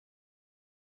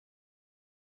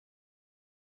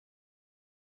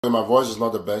My voice is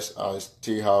not the best. I'm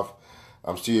still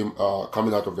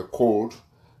coming out of the cold.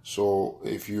 So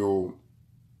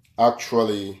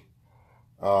actually,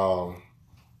 uh,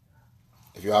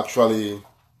 if you actually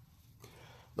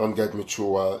don't get me too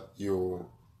well, you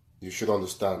should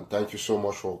understand. Thank you so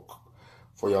much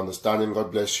for your understanding.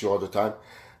 God bless you all the time.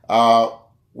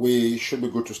 We should be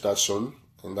good to start soon,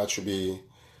 and that should be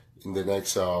in the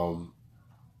next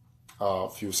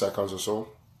few seconds or so.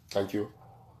 Thank you.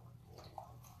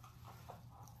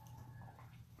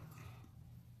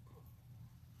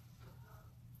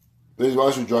 Please,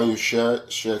 once you join, you share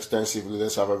extensively.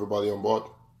 Let's have everybody on board.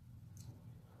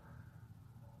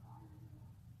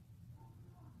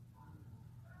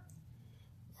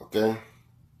 Okay.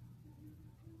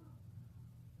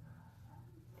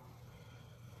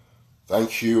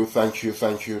 Thank you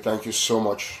so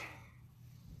much.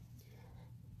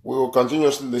 We will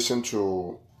continuously listen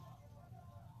to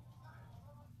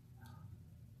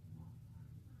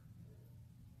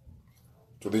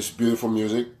this beautiful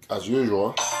music as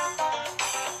usual.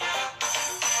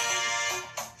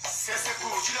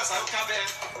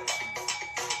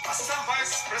 Assistant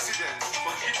Vice President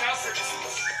for Digital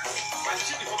Services and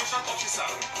Chief Information Officer,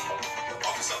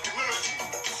 Office of Technology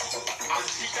and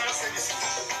Digital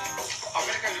Services,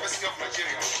 American University of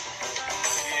Nigeria.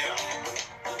 Here,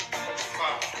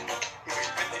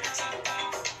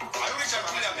 I wish I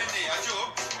had a many a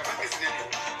job.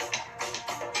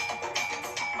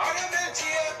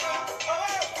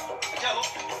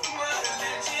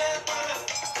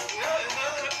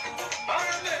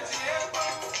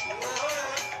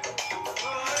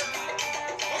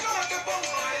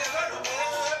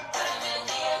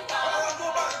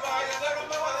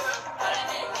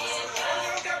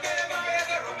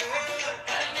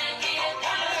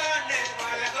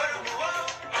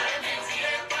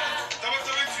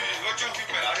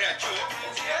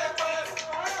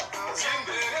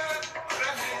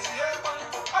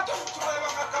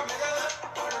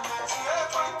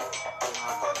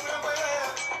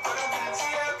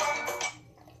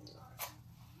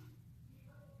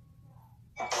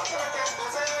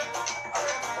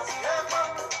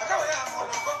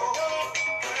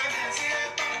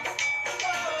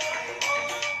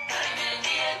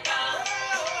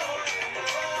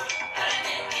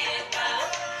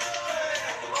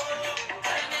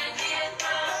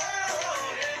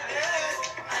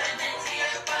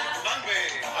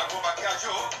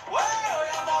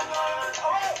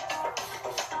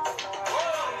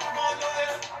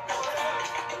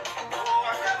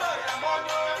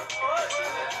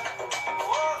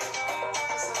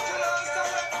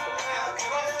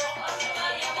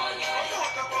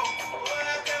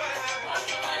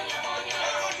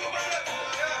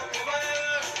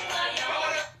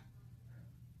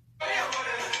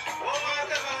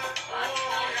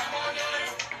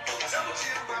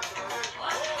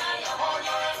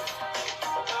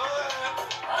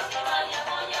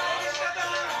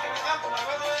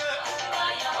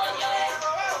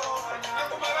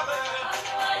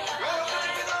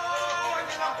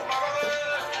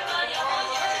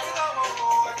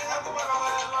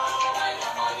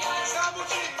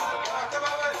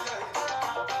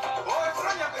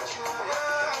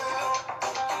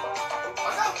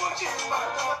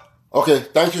 Okay,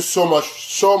 thank you so much,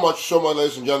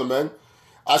 ladies and gentlemen.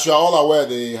 As you are all aware,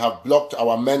 they have blocked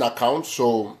our main account,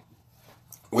 so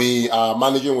we are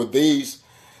managing with these,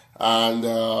 and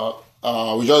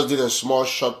we just did a small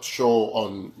short show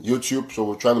on YouTube, so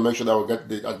we're trying to make sure that we get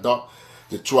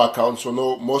the two accounts. So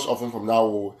most often from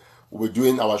now we'll be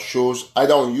doing our shows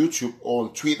either on YouTube or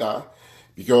on Twitter,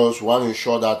 because we want to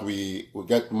ensure that we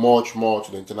get much more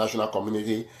to the international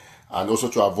community, and also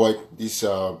to avoid this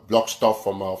block stuff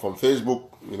from Facebook.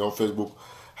 You know, Facebook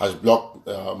has blocked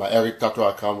my Eric Tato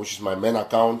account, which is my main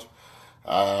account,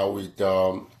 it's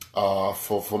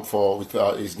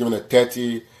given a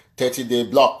 30-day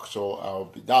block.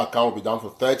 So that account will be down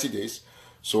for 30 days.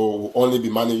 So we'll only be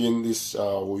managing this.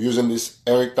 We're using this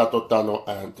Eric Tato Tano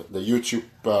and the YouTube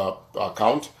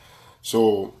account.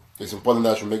 So it's important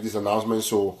that I should make this announcement.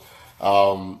 So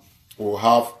we'll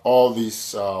have all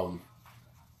these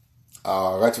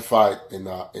ratified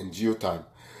in due time.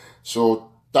 So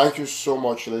thank you so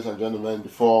much, ladies and gentlemen.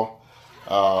 Before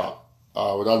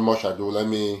without much ado, let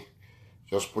me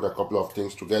just put a couple of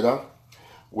things together.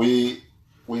 We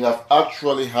have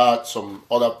actually had some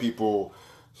other people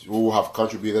who have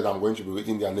contributed. I'm going to be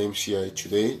reading their names here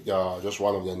today. Just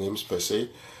one of their names per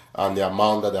se, and the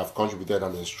amount that they have contributed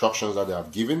and the instructions that they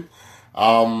have given.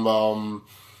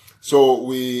 So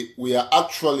we are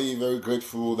actually very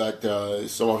grateful that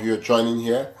some of you are joining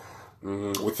here.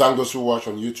 We thank those who watch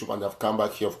on YouTube and have come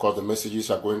back here. Of course, the messages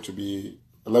are going to be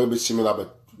a little bit similar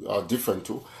but different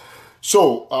too.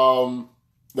 So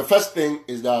the first thing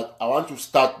is that I want to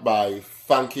start by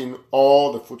thanking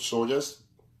all the foot soldiers,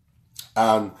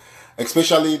 and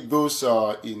especially those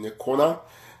in Ekona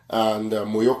and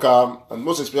Moyoka, and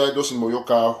most especially those in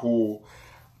Moyoka who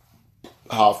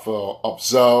have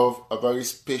observed a very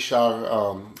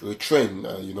special restraint.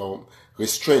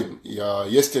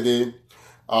 Yesterday,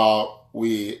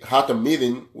 we had a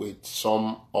meeting with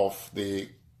some of the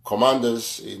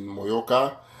commanders in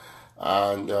Moyoka,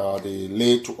 and they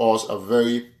laid to us a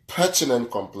very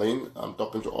pertinent complaint. I'm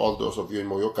talking to all those of you in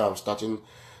Moyoka. I'm starting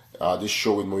this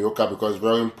show with Moyoka because it's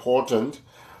very important.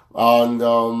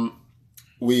 And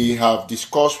we have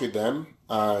discussed with them,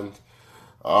 and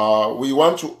we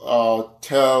want to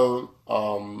tell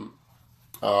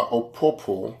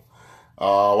Opopo,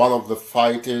 one of the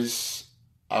fighters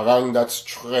around that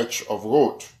stretch of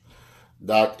road,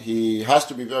 that he has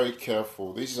to be very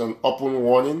careful. This is an open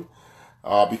warning,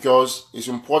 because it's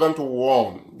important to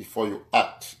warn before you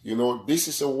act. You know, this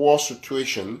is a war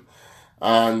situation,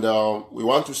 and we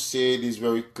want to say this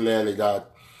very clearly,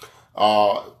 that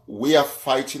we are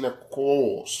fighting a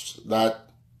cause that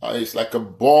is like a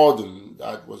burden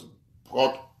that was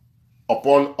brought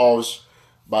upon us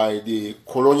by the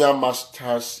colonial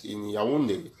masters in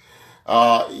Yaoundé.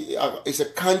 It's a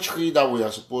country that we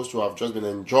are supposed to have just been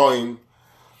enjoying,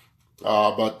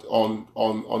 but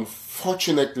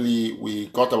unfortunately, we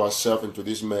got ourselves into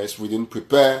this mess. We didn't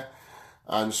prepare,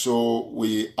 and so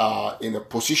we are in a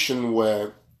position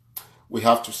where we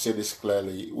have to say this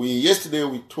clearly. Yesterday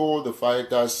we told the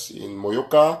fighters in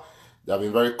Moyoka. They have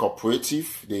been very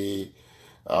cooperative. We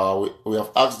have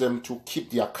asked them to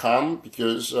keep their calm,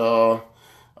 because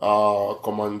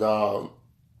Commander,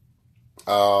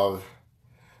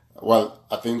 well,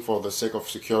 I think for the sake of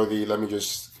security, let me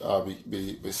just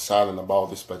be silent about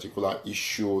this particular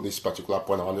issue, this particular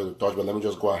point I wanted to touch, but let me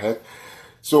just go ahead.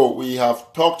 So we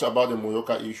have talked about the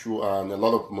Moyoka issue, and a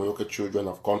lot of Moyoka children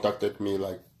have contacted me,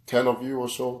 like 10 of you or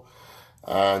so,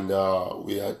 and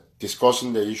we are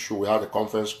discussing the issue. We had a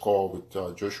conference call with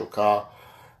Joshua Carr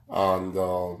and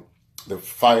the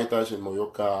fighters in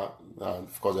Moyoka, and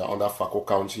of course they're under Fako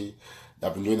County.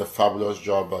 They've been doing a fabulous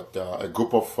job, but a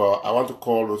group of, I want to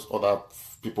call those other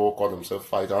people who call themselves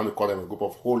fighters, I want to call them a group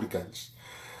of hooligans.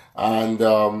 And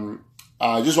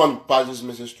I just want to pass this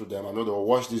message to them. I know they'll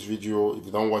watch this video. If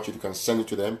you don't watch it, you can send it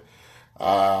to them.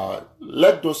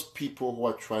 Let those people who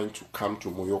are trying to come to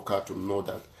Moyoka to know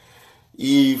that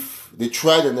if they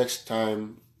try the next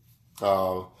time,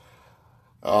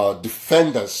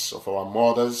 defenders of our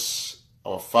mothers,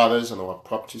 our fathers, and our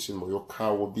properties in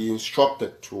Moyoka will be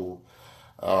instructed to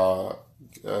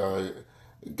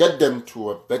get them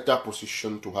to a better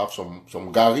position to have some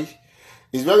Gari.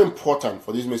 It's very important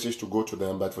for this message to go to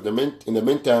them, but in the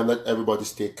meantime, let everybody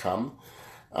stay calm.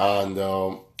 And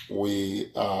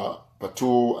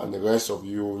Patu and the rest of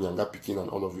you, Nyanga Pikin and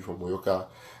all of you from Moyoka,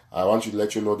 I want to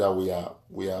let you know that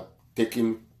we are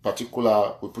putting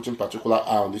particular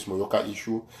eye on this Moyoka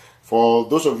issue. For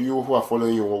those of you who are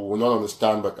following, you will not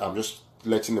understand, but I'm just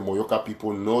letting the Moyoka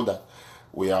people know that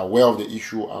we are aware of the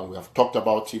issue, and we have talked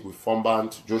about it with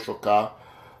Fombant, Joshua Carr,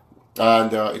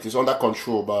 and it is under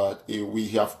control. But we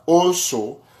have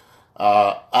also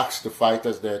asked the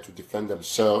fighters there to defend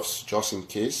themselves just in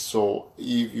case. So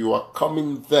if you are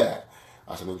coming there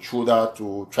as an intruder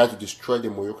to try to destroy the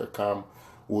Moyoka camp,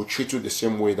 we will treat you the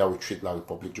same way that we treat La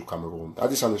République du Cameroon.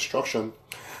 That is an instruction.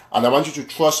 And I want you to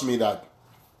trust me that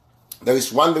there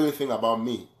is one little thing about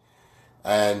me,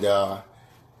 and that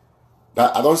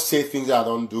I don't say things that I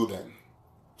don't do them.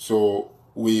 So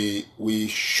we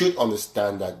should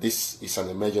understand that this is an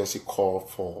emergency call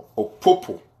for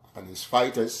Opopo and his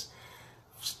fighters.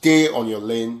 Stay on your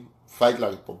lane, fight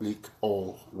La République,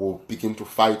 or we'll begin to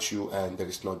fight you, and there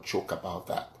is no joke about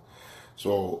that.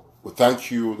 So we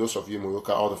thank you, those of you in Moyoka,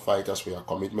 all the fighters, for your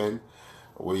commitment.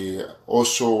 We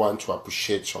also want to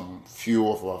appreciate some few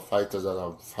of our fighters that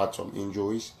have had some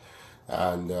injuries,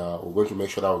 and we're going to make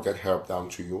sure that we get help down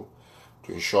to you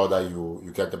to ensure that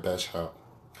you get the best help.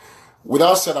 With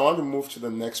that said, I want to move to the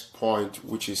next point,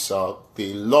 which is the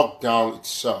lockdown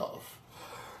itself.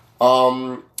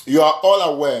 You are all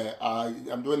aware,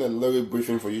 I'm doing a little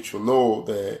briefing for you to know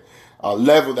the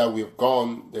level that we've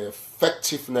gone, the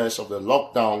effectiveness of the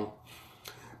lockdown,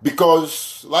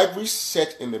 because like we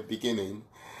said in the beginning,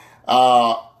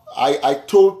 I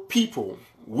told people,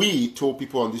 we told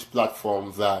people on this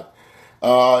platform that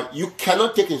you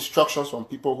cannot take instructions from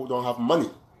people who don't have money,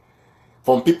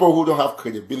 from people who don't have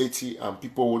credibility, and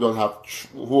people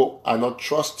who are not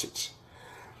trusted,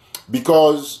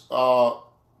 because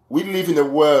we live in a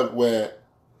world where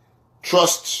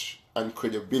trust and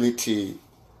credibility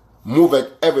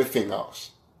moved everything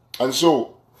else. And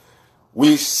so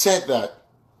we said that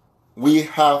we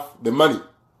have the money.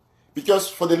 Because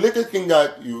for the little thing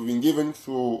that you've been given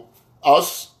through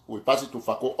us, we pass it to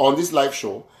Fako on this live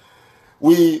show,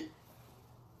 we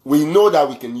know that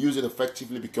we can use it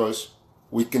effectively because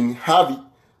we can have it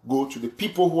go to the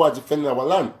people who are defending our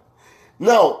land.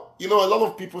 Now, a lot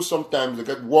of people sometimes they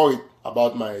get worried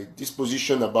about my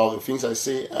disposition, about the things I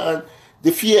say, and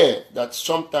they fear that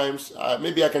sometimes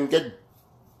maybe I can get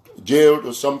jailed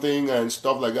or something and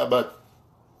stuff like that,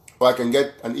 or I can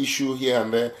get an issue here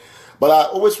and there. But I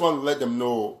always want to let them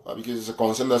know, because it's a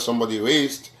concern that somebody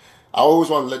raised, I always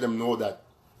want to let them know that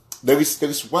there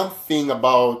is one thing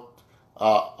about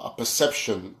a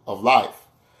perception of life.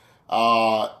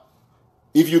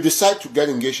 If you decide to get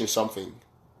engaged in something,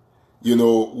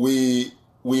 we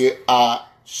are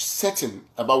certain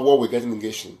about what we're getting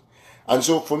engaged in. And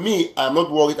so for me, I'm not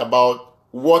worried about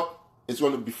what is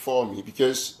going to befall me,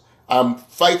 because I'm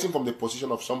fighting from the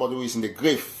position of somebody who is in the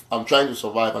grave. I'm trying to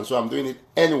survive, and so I'm doing it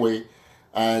anyway.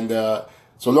 And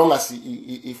so long as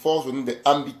it falls within the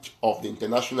ambit of the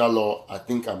international law, I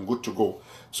think I'm good to go.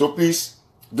 So please,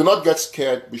 do not get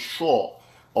scared. Be sure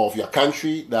of your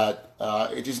country, that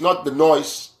it is not the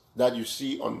noise that you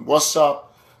see on WhatsApp,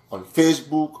 on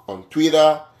Facebook, on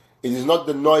Twitter. It is not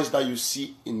the noise that you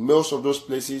see in most of those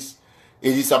places.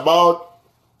 It is about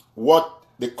what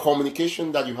the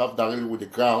communication that you have directly with the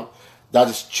ground that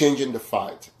is changing the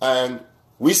fight. And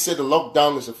we say the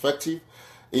lockdown is effective,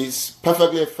 is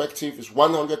perfectly effective, is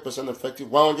 100% effective,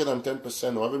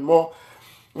 110% or even more.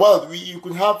 Well, you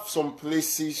could have some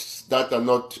places that are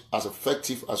not as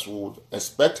effective as we would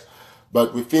expect,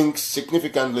 but we think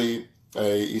significantly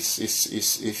is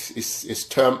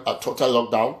termed a total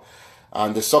lockdown,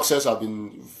 and the success has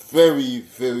been very,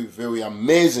 very, very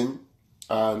amazing.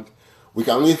 And we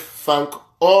can only thank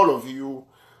all of you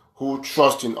who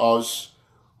trust in us,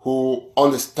 who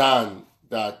understand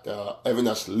that even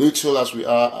as little as we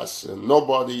are, as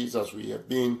nobodies as we have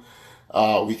been,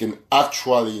 we can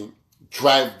actually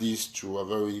drive this to a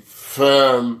very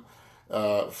firm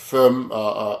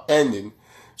ending.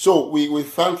 So we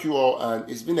thank you all, and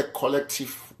it's been a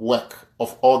collective work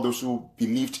of all those who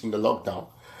believed in the lockdown.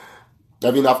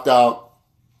 I mean, after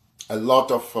a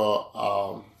lot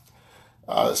of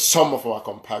some of our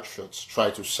compatriots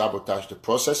tried to sabotage the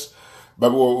process,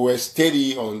 but we were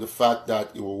steady on the fact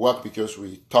that it will work, because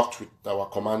we talked with our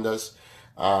commanders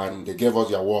and they gave us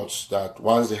their words that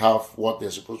once they have what they're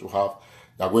supposed to have,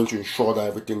 they're going to ensure that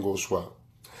everything goes well.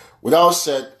 With that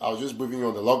said, I was just briefing you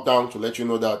on the lockdown to let you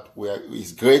know that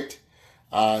it's great,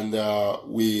 and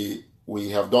we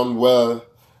have done well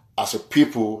as a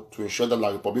people to ensure that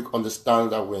the Republic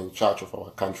understands that we're in charge of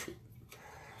our country.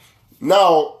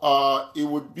 Now, it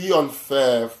would be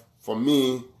unfair for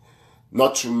me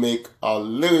not to make a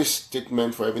little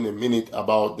statement for even a minute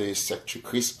about the Secretary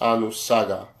Chris Anu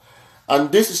saga.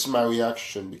 And this is my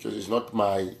reaction, because it's not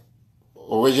my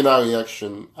original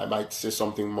reaction. I might say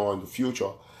something more in the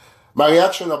future. My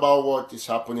reaction about what is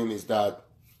happening is that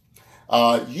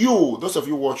those of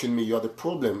you watching me, you're the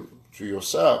problem to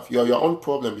yourself. You're your own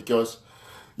problem, because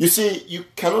you see, you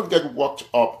cannot get worked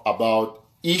up about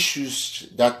issues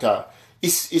that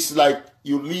it's like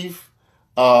you leave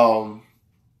a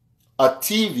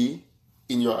TV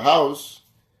in your house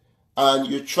and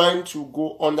you're trying to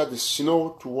go under the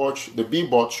snow to watch the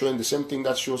billboard showing the same thing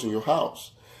that shows in your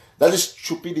house. That is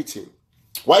stupidity.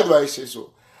 Why do I say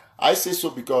so? I say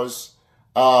so because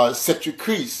Secretary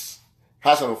Chris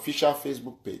has an official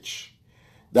Facebook page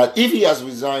that if he has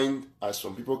resigned, as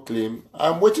some people claim,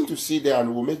 I'm waiting to see there,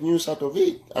 and we'll make news out of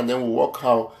it, and then we'll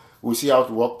see how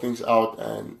to work things out.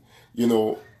 And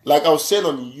like I was saying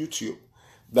on YouTube,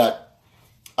 that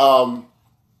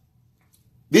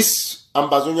this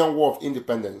Ambazonian War of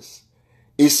Independence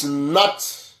is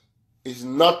not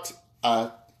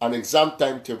an exam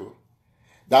timetable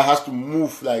that has to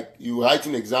move like you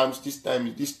writing exams. This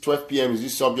time, this 12 p.m. is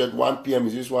this subject, 1 p.m.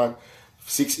 is this one,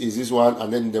 6 is this one,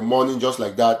 and then in the morning just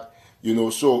like that.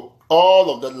 So all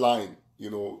of that line,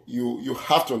 you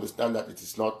have to understand that it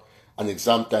is not an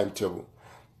exam timetable.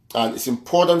 And it's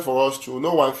important for us to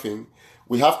know one thing: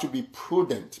 we have to be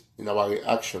prudent in our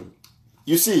reaction.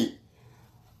 You see,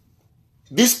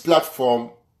 this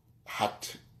platform had,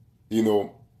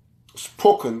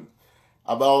 spoken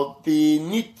about the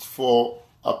need for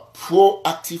a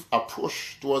proactive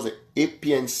approach towards the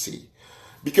APNC.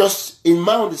 Because in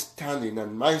my understanding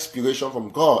and my inspiration from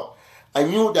God, I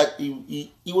knew that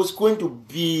there was going to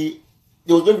be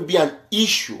an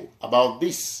issue about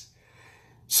this.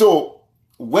 So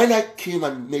when I came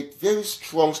and made very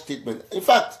strong statement, in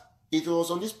fact, it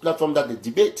was on this platform that the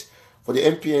debate for the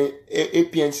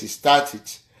APNC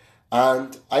started.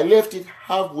 And I left it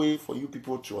halfway for you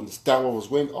people to understand what was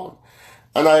going on.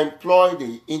 And I employed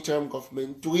the interim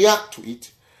government to react to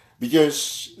it.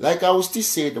 Because, like I will still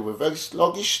say, they were very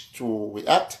sluggish to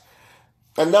react.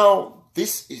 And now,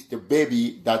 this is the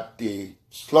baby that the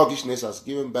sluggishness has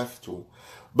given birth to.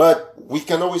 But we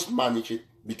can always manage it,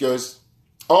 because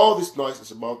all this noise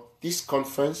is about this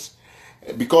conference,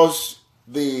 because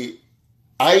the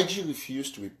IG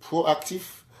refused to be proactive.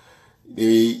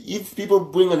 If people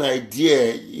bring an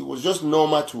idea, it was just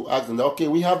normal to ask them, okay,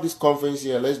 we have this conference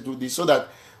here, let's do this, so that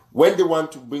when they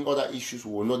want to bring other issues,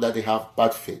 we will know that they have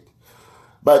bad faith.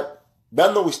 But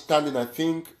that notwithstanding, I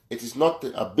think it is not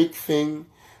a big thing.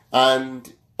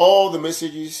 And all the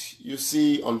messages you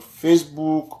see on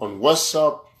Facebook, on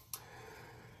WhatsApp,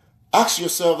 ask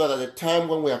yourself that at a time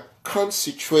when we're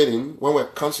concentrating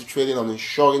on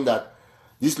ensuring that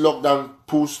this lockdown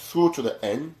pulls through to the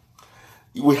end,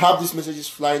 we have these messages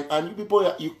flying, and you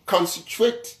people, you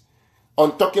concentrate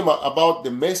on talking about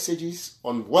the messages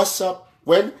on WhatsApp.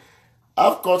 When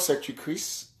I've called Secretary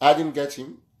Chris, I didn't get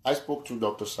him. I spoke to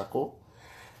Dr. Sako,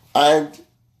 and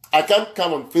I can't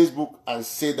come on Facebook and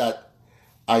say that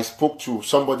I spoke to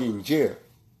somebody in jail.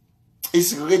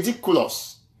 It's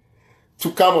ridiculous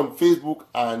to come on Facebook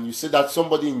and you say that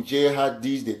somebody in jail had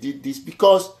this, they did this,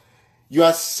 because you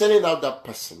are selling out that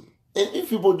person. And if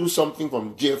people do something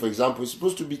from jail, for example, it's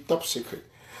supposed to be top secret.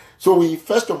 So we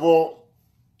first of all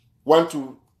want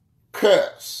to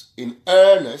curse in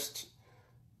earnest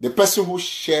the person who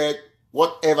shared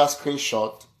whatever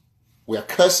screenshot. We are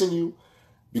cursing you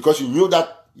because you knew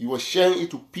that you were sharing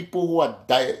it to people who are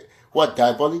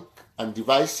diabolic and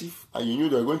divisive, and you knew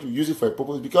they were going to use it for a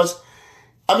purpose. Because,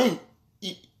 I mean,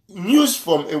 news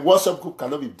from a WhatsApp group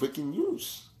cannot be breaking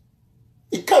news.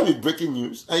 It can't be breaking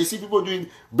news. And you see people doing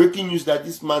breaking news that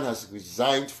this man has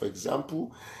resigned, for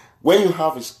example, when you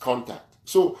have his contact.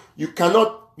 So you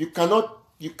cannot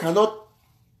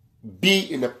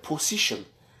be in a position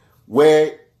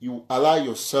where you allow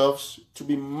yourselves to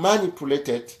be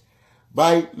manipulated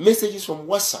by messages from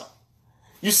WhatsApp.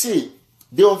 You see,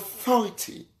 the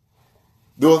authority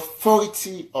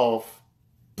of,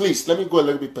 please, let me go a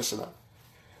little bit personal.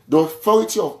 The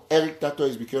authority of Eric Tato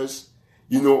is because,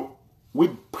 we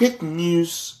break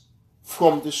news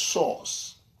from the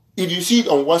source. If you see it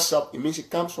on WhatsApp, it means it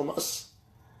comes from us.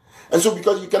 And so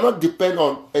because you cannot depend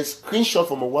on a screenshot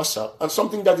from a WhatsApp and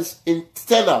something that is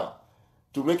internal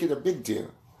to make it a big deal.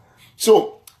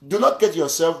 So do not get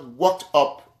yourself worked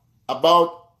up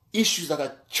about issues that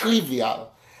are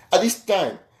trivial. At this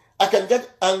time, I can get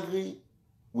angry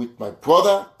with my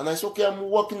brother and I say, okay, I'm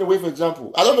walking away, for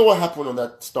example. I don't know what happened on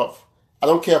that stuff. I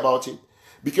don't care about it.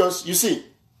 Because you see,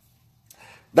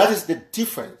 that is the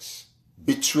difference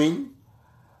between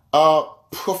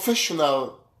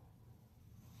professional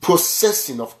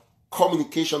processing of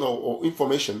communication or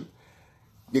information,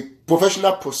 the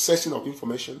professional processing of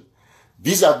information,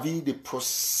 vis-a-vis the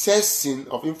processing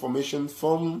of information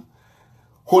from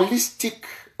holistic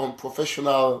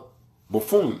unprofessional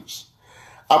buffoons.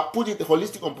 I put it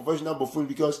holistic unprofessional buffoon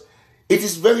because it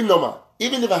is very normal.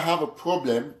 Even if I have a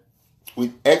problem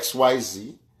with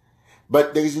XYZ,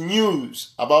 but there is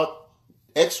news about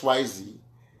XYZ,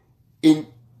 in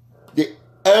the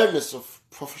earnest of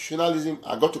professionalism,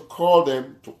 I got to call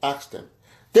them to ask them.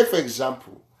 Take, for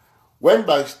example, when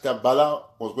Barrister Bala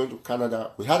was going to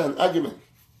Canada, we had an argument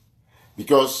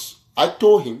because I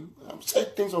told him, I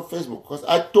said things on Facebook, because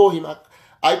I told him,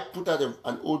 I put out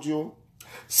an audio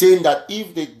saying that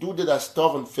if they do that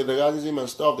stuff on federalism and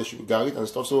stuff, they should be garrett and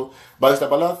stuff. So Barrister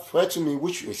Bala threatened me,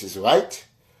 which is right,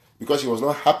 because he was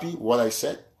not happy with what I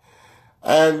said.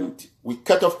 And we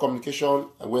cut off communication,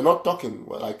 and we're not talking.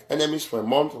 We're like enemies for a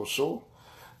month or so,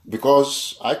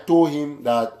 because I told him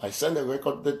that I sent a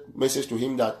recorded message to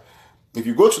him that if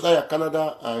you go to that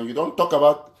Canada and you don't talk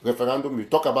about referendum, you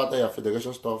talk about that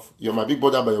federation stuff, you're my big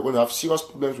brother, but you're going to have serious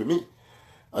problems with me.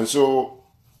 And so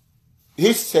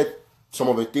he said some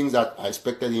of the things that I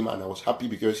expected him, and I was happy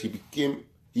because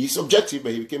he's objective,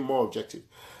 but he became more objective.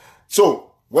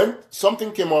 So when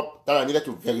something came up that I needed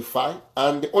to verify,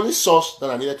 and the only source that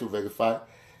I needed to verify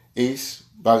is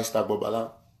Barrister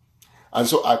Bobala. And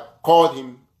so I called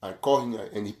him,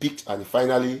 and he picked, and he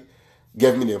finally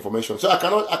gave me the information. So I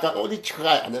can only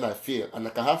try and then I fail, and I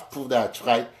can have proof that I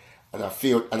tried and I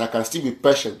failed, and I can still be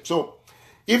patient. So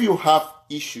if you have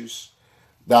issues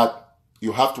that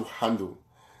you have to handle,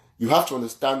 you have to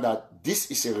understand that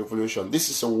this is a revolution, this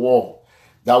is a war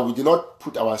that we do not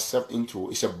put ourselves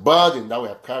into. It's a burden that we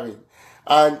are carrying,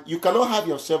 and you cannot have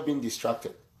yourself being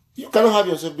distracted. You cannot have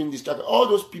yourself being distracted. All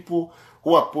those people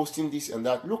who are posting this and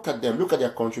that, look at them, look at their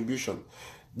contribution.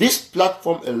 This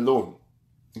platform alone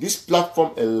has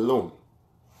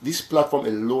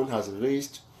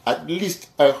raised at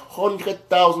least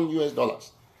 $100,000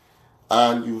 US.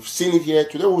 And you've seen it here.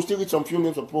 Today we'll still read some few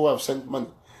names of people who have sent money.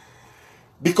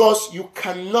 Because you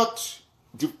cannot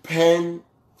depend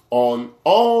on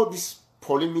all these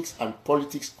polemics and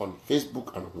politics on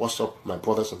Facebook and WhatsApp, my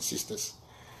brothers and sisters.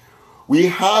 We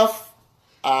have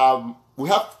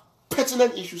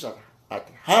pertinent issues at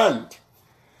hand.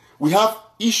 We have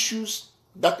issues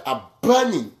that are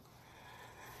burning.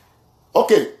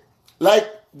 Okay, like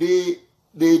the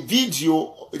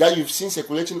video that you've seen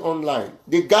circulating online,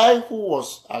 the guy who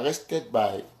was arrested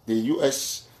by the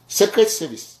U.S. Secret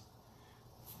Service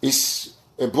is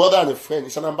a brother and a friend.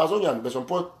 He's an Ambazonian, but some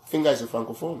poor finger is a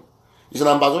Francophone. He's an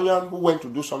Ambazonian who went to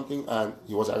do something and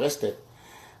he was arrested.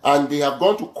 And they have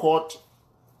gone to court.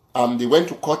 They went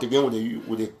to court again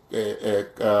with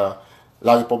the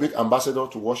La Republic ambassador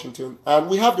to Washington. And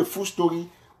we have the full story,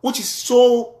 which is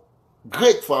so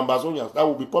great for Ambazonians. That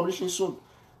will be publishing soon.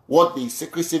 What the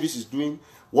Secret Service is doing,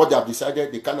 what they have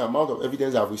decided, the kind of amount of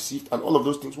evidence they have received, and all of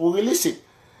those things. We'll release it.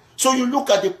 So you look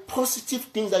at the positive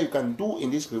things that you can do in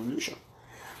this revolution.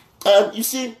 And you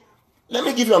see, let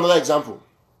me give you another example.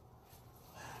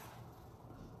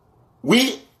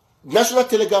 National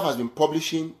Telegraph has been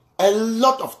publishing a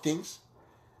lot of things,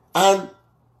 and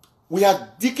we are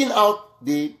digging out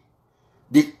the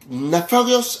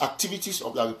nefarious activities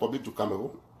of the Republic to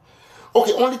Cameroon.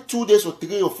 Okay, only 2 days or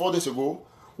 3 or 4 days ago,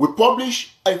 we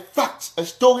published a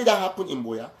story that happened in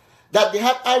Boya, that they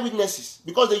had eyewitnesses,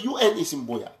 because the UN is in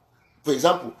Boya, for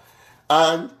example,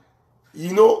 and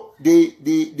you know,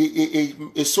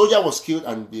 a soldier was killed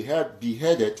and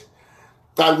beheaded,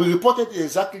 and we reported it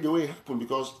exactly the way it happened,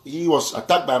 because he was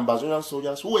attacked by Ambazonian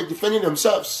soldiers who were defending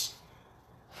themselves.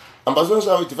 Ambazonian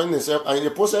soldiers were defending themselves, and in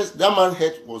the process, that man's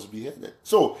head was beheaded.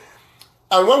 So,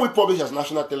 and when we publish as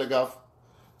National Telegraph,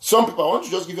 some people, I want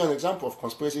to just give you an example of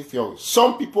conspiracy theory.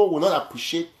 Some people will not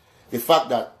appreciate the fact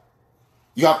that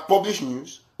you have published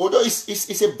news, although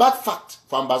it's a bad fact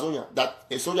for Ambazonia that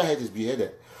a soldier head is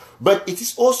beheaded. But it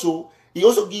also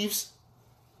gives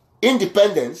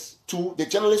independence to the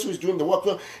journalist who is doing the work.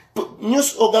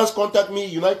 News organs contact me,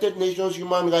 United Nations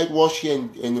Human Rights Watch here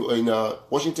in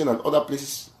Washington and other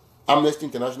places, Amnesty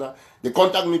International. They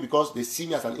contact me because they see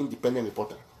me as an independent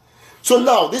reporter. So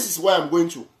now, this is where I'm going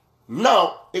to.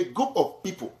 Now, a group of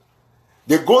people,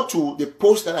 they go to the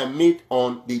post that I made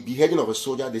on the beheading of a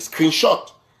soldier, they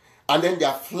screenshot, and then they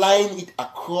are flying it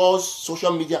across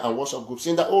social media and WhatsApp groups,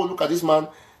 saying that, oh, look at this man,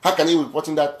 how can he be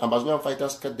reporting that Ambazonian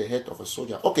fighters cut the head of a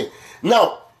soldier? Okay,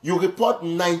 now, you report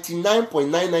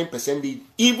 99.99% the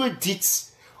evil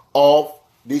deeds of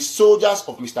the soldiers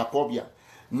of Mr. Pobia.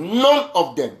 None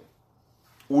of them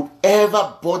would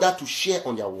ever bother to share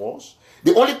on their walls.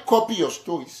 They only copy your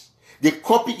stories. They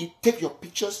copy it, take your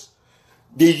pictures,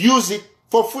 they use it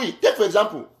for free. Take, for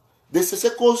example, the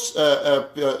Seseko's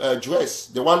dress,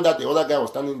 the one that the other guy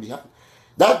was standing behind.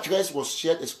 That dress was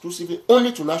shared exclusively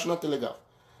only to National Telegraph.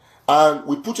 And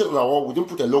we put it on our wall. We didn't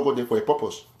put a logo there for a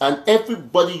purpose. And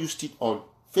everybody used it on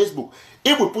Facebook.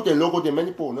 If we put a logo there,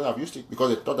 many people would not have used it because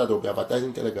they thought that they would be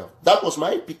advertising Telegraph. That was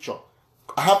my picture.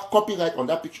 I have copyright on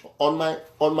that picture on our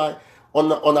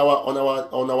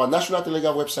National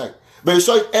Telegraph website. But you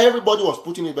saw it, everybody was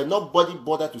putting it, but nobody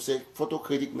bothered to say photo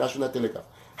credit National Telegraph.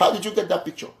 How did you get that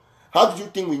picture? How did you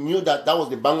think we knew that that was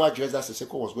the Bangla dress that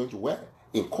Seseko was going to wear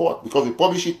in court? Because we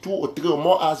published it 2 or 3 or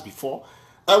more hours before,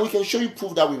 and we can show you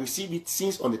proof that we received it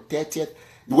since on the 30th.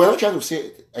 We're not trying to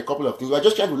say a couple of things. We're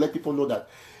just trying to let people know that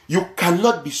you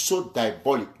cannot be so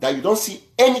diabolic that you don't see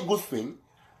any good thing,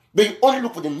 but you only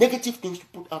look for the negative things to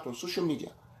put out on social media.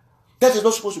 That is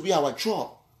not supposed to be our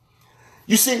job.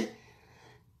 You see,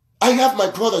 I have my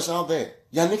brothers out there,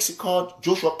 Yannick Sikard,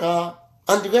 Joshua Carr,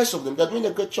 and the rest of them. They're doing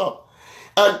a great job.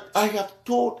 And I have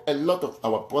told a lot of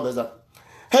our brothers that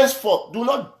henceforth, do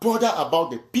not bother about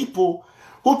the people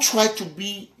who try to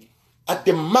be at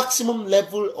the maximum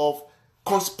level of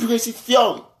conspiracy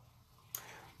theory.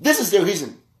 This is the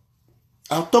reason.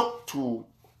 I'll talk to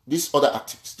these other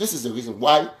activists. This is the reason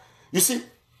why. You see,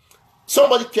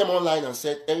 somebody came online and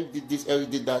said, Eric did this, Eric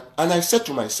did that. And I said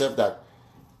to myself that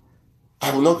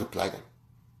I will not reply them.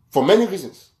 For many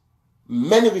reasons.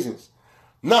 Many reasons.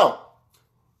 Now,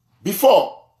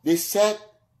 before, they said,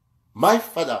 my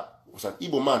father was an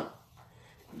Igbo man.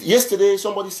 Yesterday,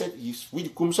 somebody said he's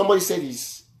Widikum. Somebody said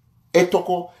he's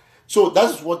Etoko. So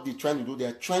that's what they're trying to do.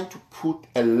 They're trying to put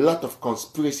a lot of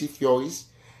conspiracy theories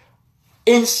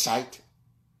inside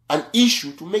an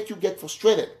issue to make you get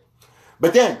frustrated.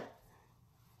 But then,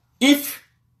 If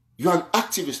you're an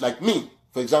activist like me,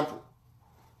 for example,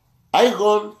 I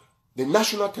run the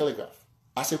National Telegraph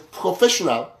as a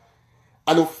professional,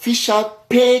 an official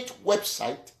paid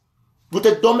website with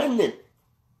a domain name.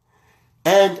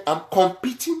 And I'm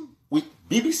competing with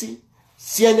BBC,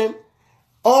 CNN,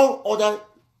 all other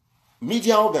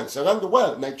media organs around the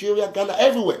world, Nigeria, Ghana,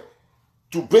 everywhere,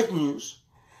 to break news.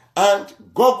 And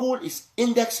Google is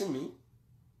indexing me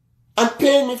and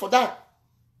paying me for that.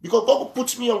 Because Google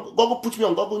puts me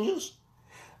on Google News.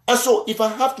 And so if I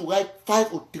have to write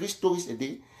 5 or 3 stories a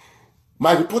day,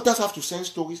 my reporters have to send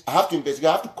stories, I have to investigate,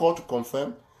 I have to call to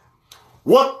confirm.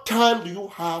 What time do you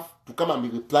have to come and be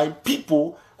replying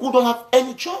people who don't have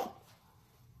any job?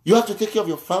 You have to take care of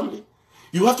your family.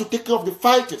 You have to take care of the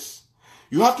fighters.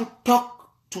 You have to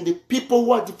talk to the people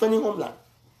who are defending homeland.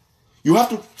 You have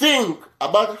to think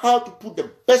about how to put the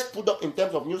best product in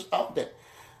terms of news out there.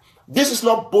 This is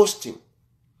not boasting.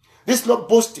 This is not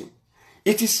boasting.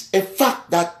 It is a fact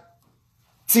that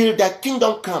till the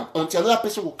kingdom come, until another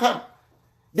person will come,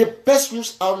 the best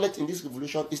news outlet in this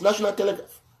revolution is National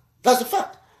Telegraph. That's the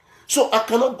fact. So I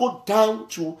cannot go down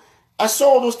to, I saw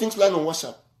all those things lying on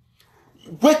WhatsApp.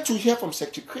 Wait to hear from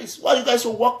Secretary Chris. Why are you guys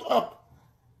so worked up?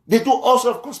 They do all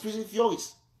sorts of conspiracy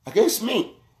theories against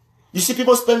me. You see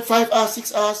people spend 5 hours,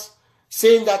 6 hours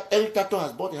saying that Eric Tato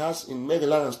has bought a house in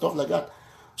Maryland and stuff like that.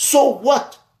 So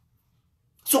what?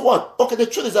 So what? Okay, the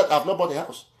truth is that I have not bought a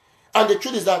house. And the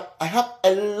truth is that I have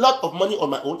a lot of money on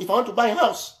my own if I want to buy a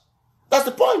house. That's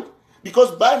the point.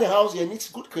 Because buying a house here needs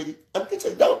good credit and takes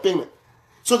a down payment.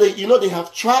 So they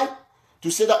have tried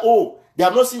to say that, oh, they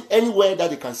have not seen anywhere that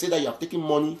they can say that you have taken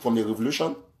money from the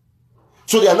revolution.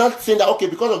 So they are not saying that, okay,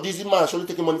 because of this, this man is only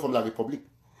taking money from La Republic.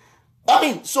 I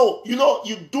mean, so, you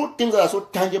do things that are so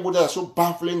tangible, that are so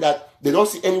baffling that they don't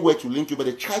see anywhere to link you, but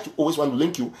they try to always want to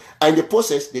link you. And in the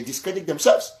process, they discredit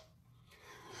themselves.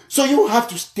 So you have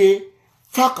to stay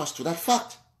focused to that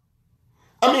fact.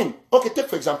 I mean, okay, take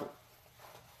for example,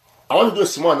 I want to do a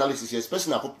small analysis here,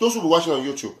 especially now. For those who are watching on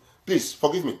YouTube, please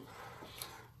forgive me.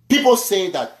 People say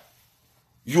that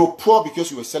you're poor because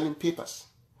you were selling papers.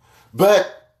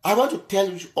 But I want to tell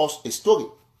you us a story.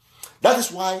 That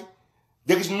is why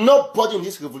there is nobody in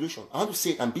this revolution. I want to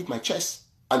say it and beat my chest.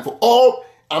 And for all,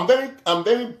 I'm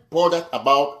very bothered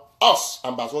about us,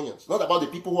 Ambazonians, not about the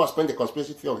people who have spent the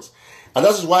conspiracy theories. And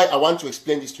that is why I want to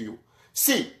explain this to you.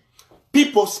 See,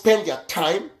 people spend their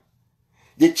time,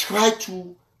 they try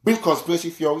to bring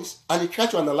conspiracy theories, and they try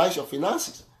to analyze your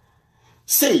finances.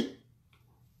 See,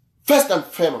 first and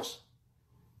foremost,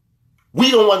 we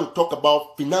don't want to talk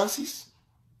about finances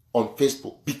on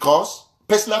Facebook because,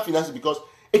 personal finances, because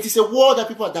it is a war that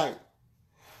people are dying.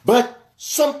 But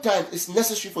sometimes it's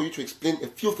necessary for you to explain a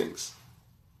few things.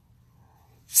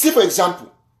 See, for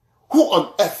example, who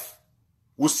on earth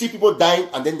will see people dying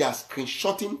and then they are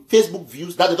screenshotting Facebook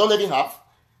views that they don't even have?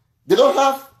 They don't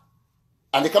have.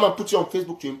 And they come and put you on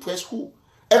Facebook to impress who?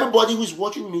 Everybody who is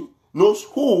watching me knows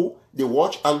who they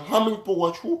watch and how many people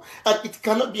watch who. And it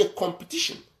cannot be a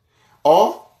competition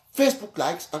of Facebook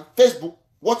likes and Facebook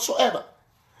whatsoever.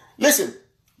 Listen,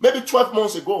 maybe 12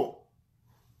 months ago,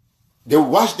 they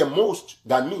watched the most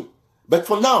than me. But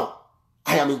for now,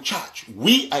 I am in charge.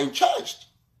 We are in charge.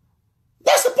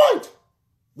 That's the point.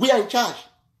 We are in charge.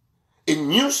 In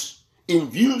news, in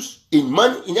views, in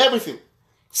money, in everything.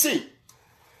 See,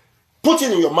 put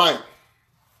it in your mind.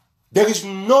 There is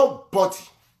nobody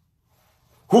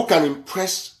who can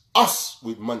impress us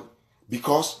with money.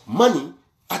 Because money,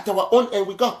 at our own end,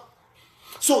 we got.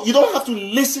 So you don't have to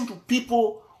listen to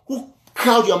people who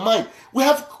crowd your mind. We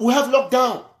have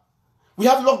lockdown. We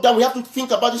have lockdown. We have to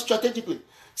think about it strategically.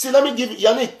 See, let me give you,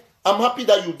 Yannick, I'm happy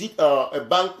that you did a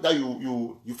bank that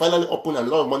you finally opened and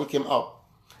a lot of money came out.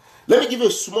 Let me give you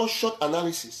a small short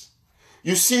analysis.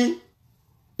 You see,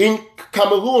 in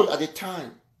Cameroon at the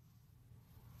time,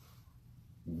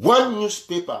 a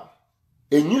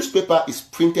newspaper is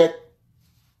printed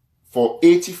for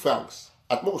 80 francs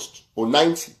at most, or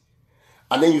 90.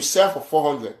 And then you sell for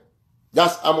 400.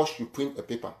 That's how much you print a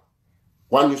paper.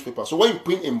 One newspaper. So when you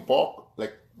print in bulk,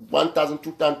 like 1,000,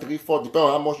 2,000, 3, 4, depending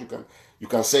on how much you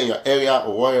can sell in your area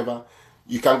or wherever,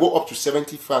 you can go up to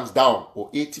 70 francs down, or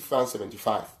 80 francs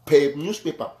 75 per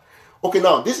newspaper. Okay,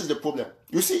 now this is the problem.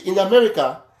 You see, in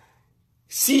America,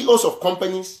 CEOs of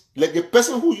companies, like the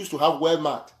person who used to have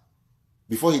Walmart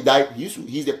before he died,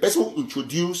 he's the person who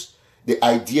introduced the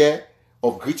idea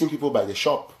of greeting people by the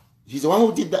shop. He's the one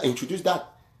who did that, introduced that.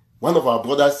 One of our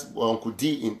brothers, Uncle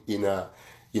D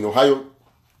in Ohio,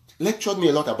 lectured me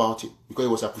a lot about it because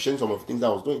he was appreciating some of the things I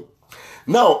was doing.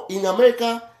 Now, in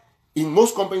America, in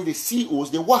most companies, the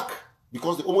CEOs, they work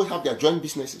because they always have their joint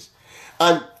businesses.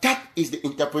 And that is the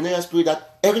entrepreneurial spirit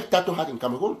that Eric Tato had in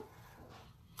Cameroon.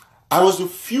 I was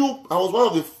one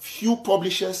of the few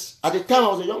publishers, at the time I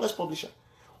was the youngest publisher,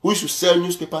 who used to sell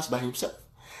newspapers by himself.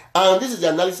 And this is the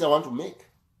analysis I want to make.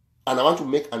 And I want to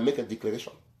make a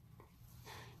declaration.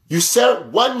 You sell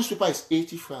one newspaper is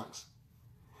 80 francs.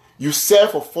 You sell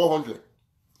for 400.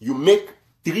 You make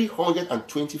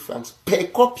 320 francs per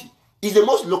copy. It's the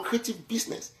most lucrative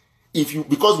business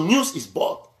because news is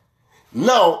bought.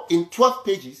 Now, in 12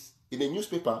 pages in a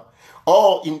newspaper,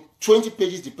 or in 20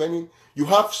 pages depending, you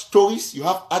have stories, you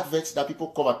have adverts that people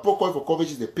cover. People call for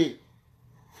coverages, they pay.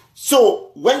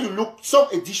 So, when you look, some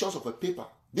editions of a paper,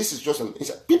 this is just an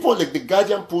insight. People like the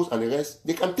Guardian Post and the rest,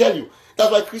 they can tell you. That's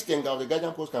why Christian Gao, the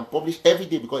Guardian Post, can publish every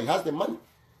day because he has the money.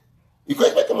 You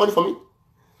can't make the money for me.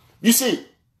 You see,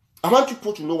 I want you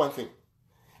people to know one thing.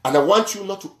 And I want you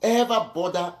not to ever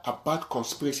bother about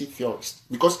conspiracy theorists.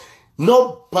 Because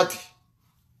nobody,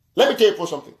 let me tell you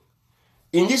something.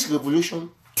 In this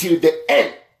revolution, till the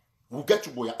end, we'll get to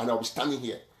Boya and I'll be standing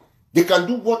here. They can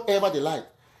do whatever they like.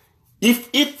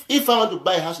 If I want to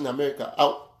buy a house in America,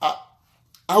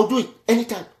 I'll do it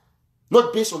anytime.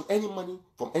 Not based on any money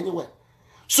from anywhere.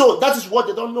 So that is what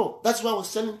they don't know. That's why I was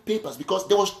selling papers, because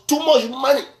there was too much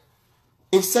money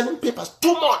in selling papers.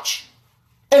 Too much.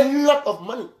 A lot of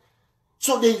money.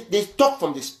 So they talk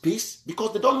from the space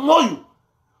because they don't know you.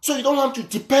 So you don't have to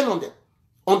depend on them,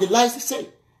 on the lies they say.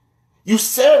 You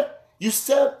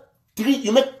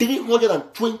make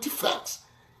 320 francs.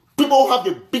 People who have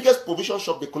the biggest provision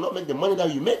shop, they cannot make the money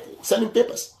that you make selling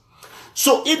papers.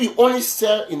 So if you only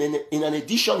sell in an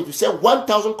edition, if you sell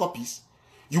 1,000 copies,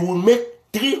 you will make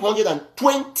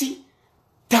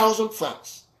 320,000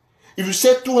 francs. If you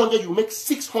sell 200, you make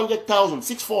 600,000,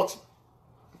 640.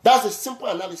 That's a simple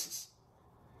analysis.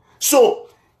 So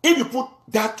if you put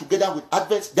that together with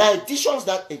adverts, there are editions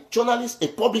that a journalist, a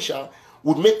publisher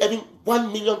would make even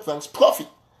 1 million francs profit.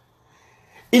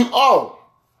 In all,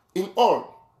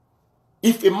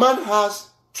 if a man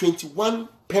has 21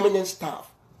 permanent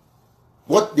staff,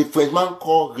 what the Frenchman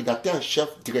call rédacteur en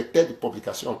chef, directeur de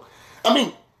publication. I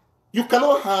mean, you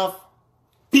cannot have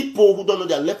people who don't know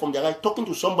their left from their right talking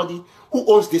to somebody who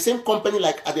owns the same company,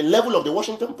 like at the level of the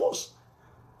Washington Post,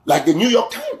 like the New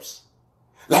York Times,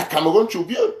 like Cameroon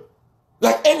Tribune,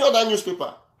 like any other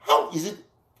newspaper. How is it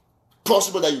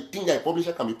possible that you think that a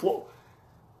publisher can be poor?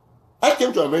 I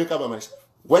came to America by myself,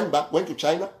 went back, went to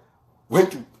China,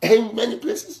 went to many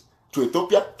places, to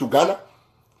Ethiopia, to Ghana,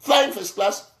 flying first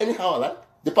class, anyhow I like.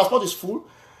 The passport is full.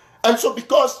 And so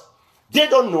because they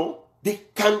don't know, they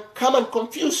can come and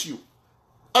confuse you.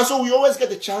 And so we always get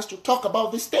the chance to talk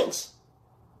about these things.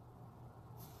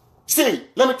 See,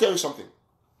 let me tell you something.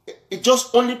 It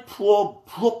just only poor,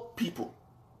 broke people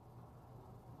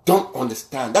don't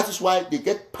understand. That is why they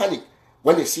get panic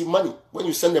when they see money. When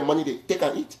you send them money, they take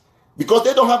and eat. Because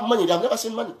they don't have money. They have never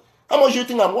seen money. How much do you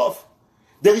think I'm worth?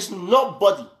 There is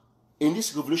nobody in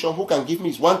this revolution who can give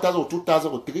me 1,000 or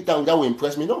 2,000 or 3,000 that will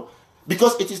impress me. No.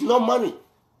 Because it is not money.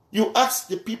 You ask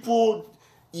the people,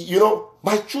 you know,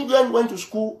 my children went to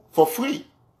school for free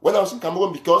when I was in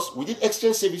Cameroon because we did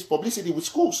exchange service publicity with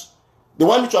schools. They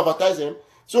want me to advertise them.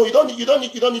 So you don't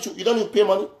need to pay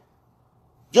money.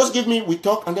 Just give me, we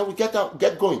talk, and then we get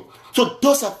going. So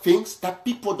those are things that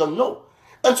people don't know.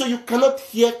 And so you cannot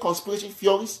hear conspiracy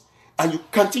theories and you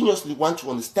continuously want to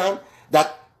understand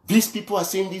that these people are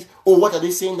saying this, or what are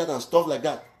they saying that, and stuff like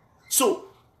that. So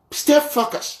stay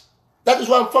focused. That is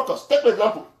why I'm focused. Take an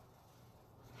example.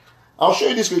 I'll show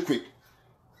you this real quick.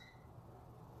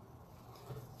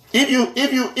 If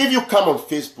you come on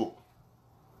Facebook,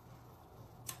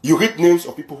 you read names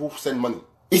of people who send money.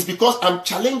 It's because I'm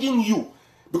challenging you.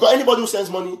 Because anybody who sends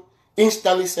money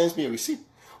instantly sends me a receipt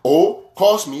or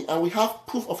calls me and we have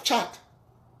proof of chat.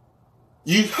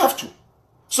 You have to.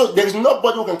 So there is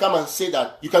nobody who can come and say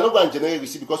that you cannot go and generate a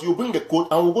receipt because you bring the code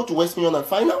and we'll go to West Million and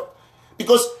find out.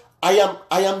 Because I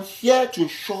am here to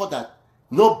ensure that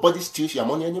nobody steals your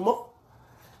money anymore.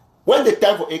 When the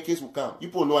time for AKs will come,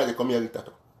 people know why they come here later.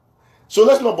 So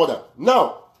let's not bother.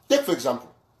 Now, take for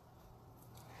example,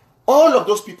 all of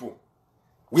those people,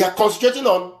 we are concentrating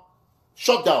on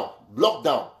shutdown,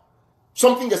 lockdown,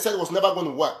 something they said was never going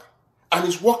to work, and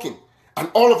it's working. And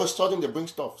all of a sudden they bring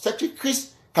stuff. Secretary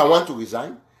Chris can want to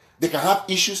resign. They can have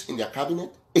issues in their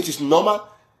cabinet. It is normal.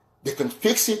 They can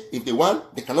fix it if they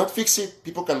want. They cannot fix it.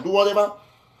 People can do whatever.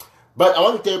 But I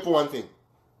want to tell you one thing.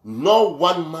 No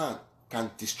one man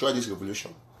can destroy this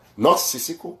revolution. Not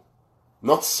Sissoko,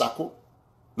 not Sako,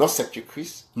 not Secretary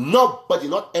Chris, nobody,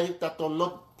 not Eric Tato,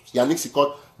 not Yannick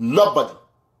Sikot, nobody.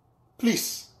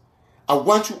 Please, I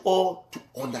want you all to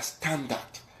understand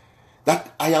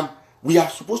that I We are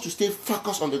supposed to stay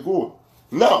focused on the goal.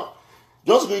 Now,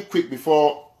 just very quick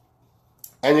before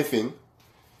anything,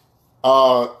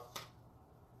 we're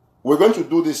going to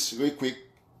do this very quick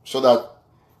so that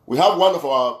we have one of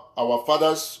our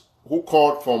fathers who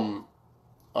called from,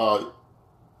 I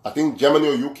think, Germany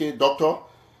or UK, doctor.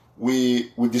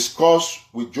 We discussed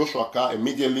with Joshua Carr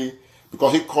immediately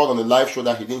because he called on the live show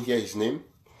that he didn't hear his name.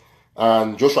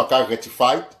 And Joshua Carr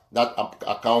rectified. That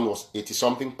account was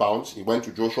 80-something pounds. He went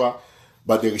to Joshua,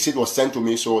 but the receipt was sent to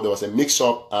me, so there was a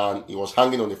mix-up and it was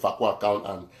hanging on the FACO account,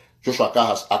 and Joshua Carr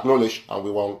has acknowledged, and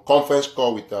we were on conference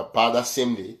call with Pada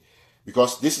same day,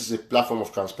 because this is a platform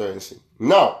of transparency.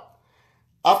 Now,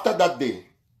 after that day,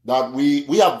 that we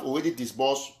have already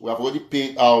disbursed, we have already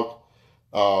paid out,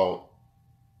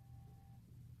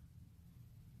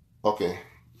 we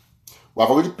have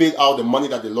already paid out the money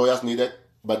that the lawyers needed,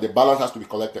 but the balance has to be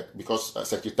collected because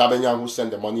Secretary Tabenyan, who sent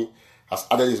the money, has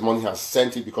added his money, has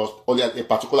sent it because only a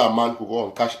particular amount could go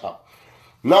on Cash App.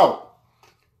 Now,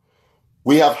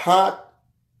 we have had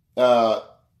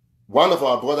one of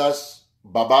our brothers,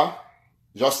 Baba,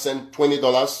 just sent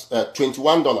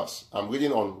 $21. I'm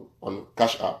reading on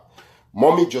Cash App.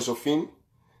 Mommy Josephine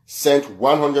sent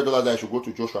 $100 that I should go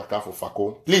to Joshua Carr for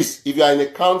FACO. Please, if you are in a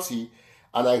county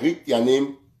and I read your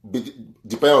name,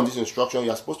 depending on this instruction, you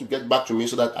are supposed to get back to me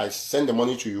so that I send the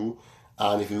money to you.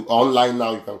 And if you're online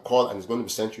now, you can call and it's going to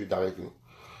be sent to you directly.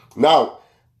 Now,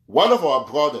 one of our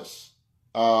brothers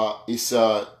is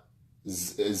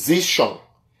Zishon.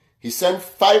 He sent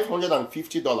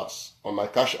 $550 on my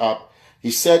Cash App. He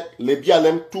said,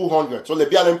 Lebialem 200. So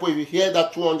Lebialem, if you hear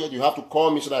that 200, you have to call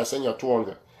me so that I send you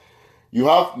 200. You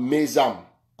have Mezam.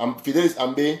 Fidelis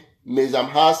Ambe, Mezam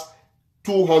has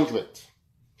 200.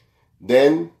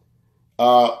 Then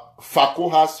FACO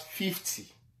has 50.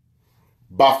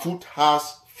 Bafut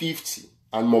has 50.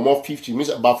 And Momo 50.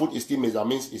 Means Bafut is still Mezam.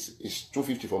 Means it's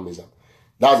 250 for Mezam.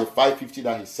 That's the 550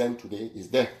 that he sent today. Is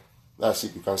there. That's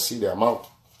it. You can see the amount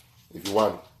if you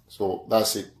want. So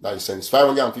that's it. That he sent. It's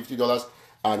 $550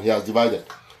 and he has divided.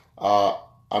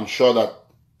 I'm sure that,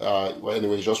 well,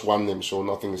 anyway, it's just one name, so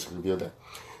nothing is revealed there.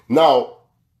 Now,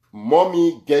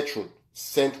 Mommy Gertrude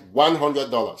sent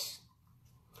 $100.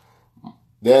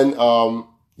 Then,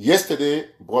 yesterday,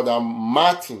 Brother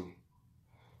Martin,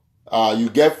 you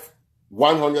gave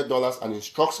 $100 and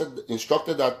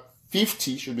instructed that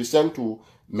 50 should be sent to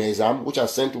Mezam, which I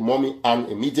sent to Mommy, and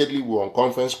immediately we were on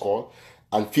conference call,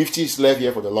 and 50 is left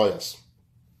here for the lawyers.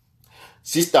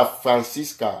 Sister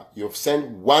Francisca, you've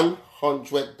sent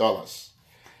 $100.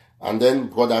 And then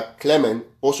Brother Clement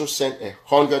also sent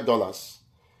 $100.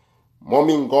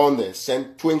 Mommy Ngonde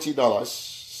sent $20.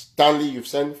 Stanley, you've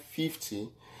sent 50.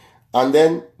 And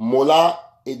then Mola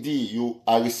Edi,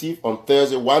 I received on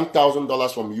Thursday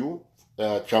 $1,000 from you,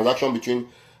 transaction between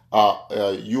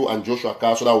you and Joshua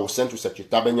Carr, so that was sent to Secretary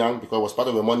Tabenyan because it was part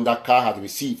of the money that Carr had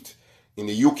received in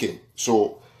the UK.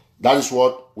 So that is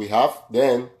what we have.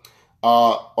 Then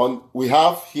we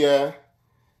have here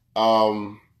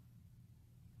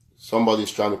somebody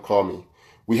is trying to call me.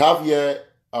 We have here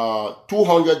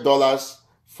 $200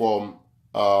 from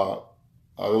I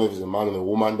don't know if it's a man or a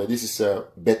woman, but this is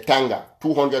Betanga,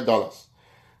 $200.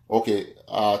 Okay,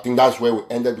 I think that's where we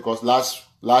ended because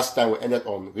last time we ended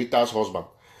on Rita's husband.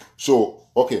 So,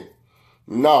 okay.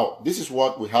 Now, this is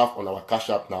what we have on our Cash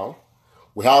App now.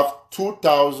 We have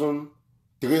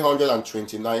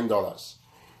 $2,329.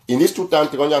 In this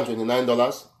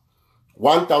 $2,329,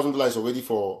 $1,000 is already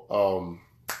for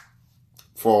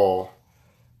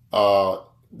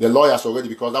the lawyers already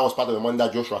because that was part of the money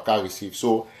that Joshua Carr received.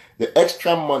 So the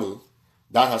extra money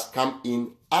that has come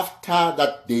in after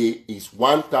that day is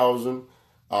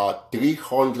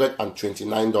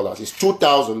 $1,329. It's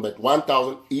 $2,000, but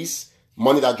 $1,000 is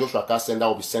money that Joshua Carr sent that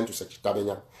will be sent to Secretary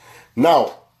Tabenyan.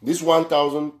 Now, this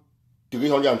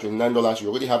 $1,329, you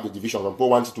already have the division. Some people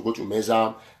wanted to go to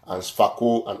Mezam and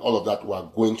FACO and all of that. We are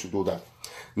going to do that.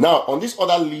 Now, on this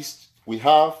other list, we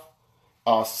have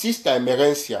our sister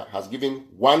Emerencia has given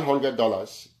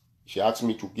 $100. She asked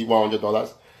me to give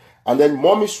 $100. And then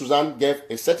Mommy Suzanne gave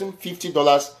a certain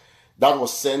 $50 that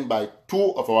was sent by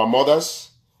two of our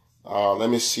mothers. Let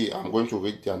me see. I'm going to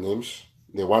read their names.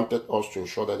 They wanted us to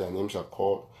ensure that their names are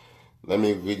called. Let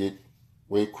me read it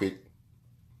very quick.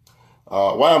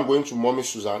 While I'm going to Mommy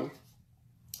Suzanne,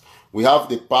 we have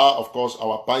the PA, of course,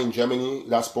 our PA in Germany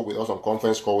that spoke with us on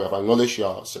conference call. We have acknowledged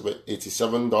your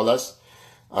 $87.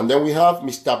 And then we have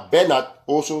Mr. Bernard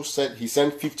also said he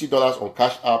sent $50 on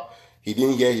Cash App. He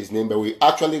didn't hear his name, but we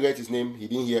actually read his name. He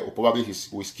didn't hear, or probably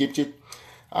we skipped it.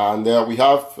 And we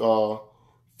have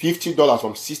 $50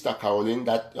 from Sister Caroline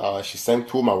that she sent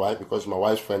to my wife because my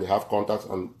wife's friend, they have contacts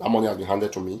and that money has been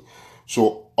handed to me.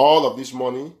 So all of this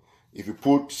money, if you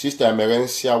put Sister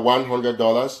Emerencia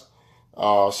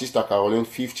 $100, Sister Caroline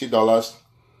 $50,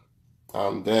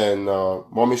 and then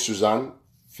Mommy Suzanne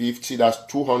 50, that's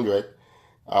 200.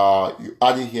 You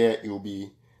add it here, it will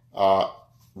be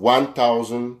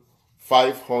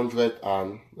 1,500,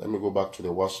 and let me go back to the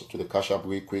WhatsApp, to the Cash App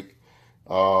real quick.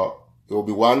 It will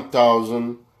be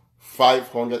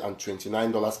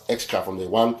 $1,529 extra from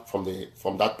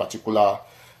that particular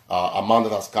amount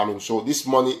that has come in. So this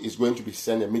money is going to be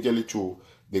sent immediately to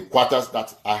the quarters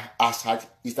that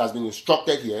it has been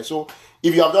instructed here. So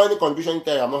if you have done any contribution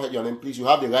here, I have not heard your name, please, you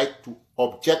have the right to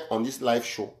object on this live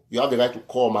show. You have the right to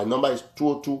call. My number is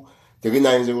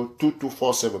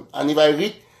 202-390-2247. And if I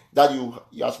read that you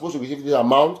are supposed to receive this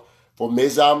amount for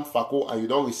Mezam, Fako, and you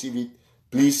don't receive it,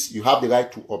 please, you have the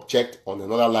right to object on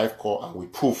another live call and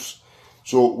with proofs.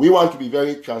 So we want to be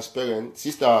very transparent.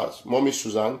 Sister Mommy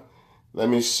Suzanne, let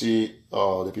me see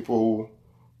the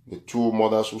two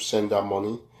mothers who sent that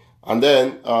money. And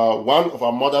then one of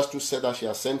our mothers too said that she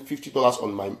has sent $50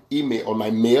 on my email, on my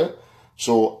mail.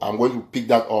 So I'm going to pick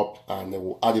that up and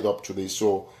we'll add it up to this.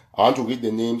 So I want to read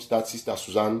the names that Sister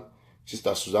Suzanne,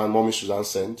 Mommy Suzanne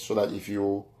sent, so that if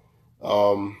you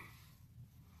so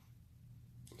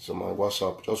my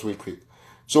WhatsApp, just real quick.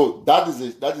 So that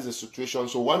is the situation.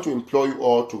 So I want to implore you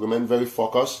all to remain very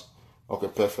focused. Okay,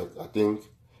 perfect. I think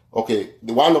okay,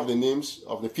 the one of the names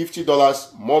of the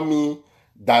 $50, Mommy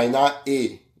Dinah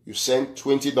A, you send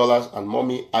 $20, and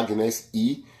Mommy Agnes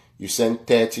E, you send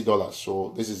 $30.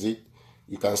 So this is it.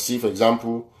 You can see, for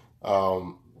example,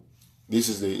 this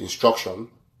is the instruction.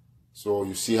 So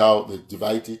you see how they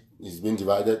divide it. It's been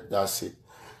divided. That's it.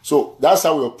 So that's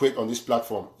how we operate on this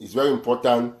platform. It's very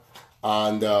important,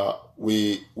 and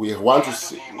we want to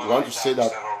say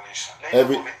that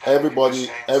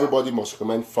everybody must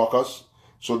remain focused.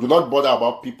 So do not bother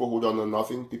about people who don't know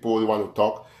nothing, people who want to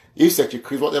talk. If Secretary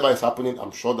Chris, whatever is happening, I'm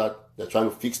sure that they're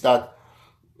trying to fix that.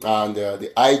 And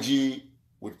the IG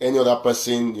with any other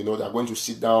person, they're going to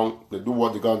sit down, they do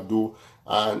what they're going to do,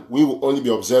 and we will only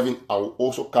be observing. I will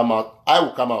also come out. I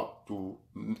will come out to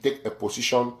take a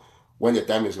position when the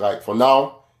time is right. For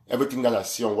now, everything that I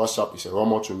see on WhatsApp is a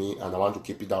rumor to me, and I want to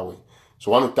keep it that way.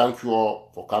 So I want to thank you all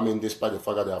for coming, despite the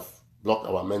fact that they have blocked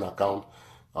our main account.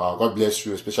 God bless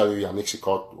you, especially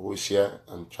Yanixicot, who is here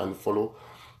and trying to follow.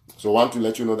 So I want to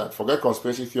let you know that forget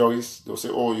conspiracy theories. They'll say,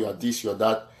 oh, you are this, you are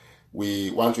that.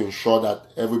 We want to ensure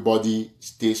that everybody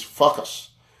stays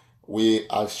focused. We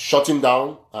are shutting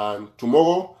down, and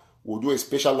tomorrow we'll do a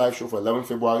special live show for 11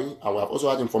 February. And we have also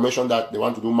had information that they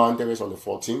want to do Mount Terrace on the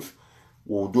 14th.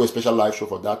 We'll do a special live show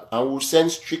for that. And we'll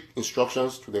send strict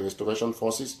instructions to the restoration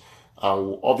forces. And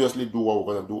we'll obviously do what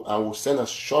we're going to do. And we'll send a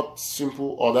short,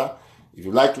 simple order. If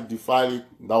you like to defile it,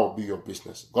 that will be your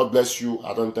business. God bless you.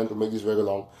 I don't intend to make this very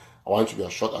long. I want it to be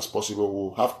as short as possible.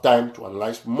 We'll have time to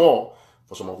analyze more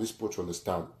for some of these people to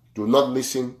understand. Do not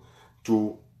listen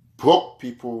to broke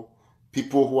people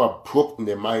who are broke in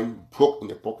their mind, broke in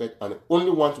their pocket, and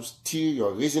only want to steal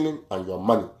your reasoning and your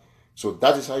money. So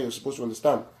that is how you're supposed to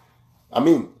understand. I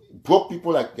mean, broke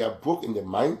people, like, they are broke in their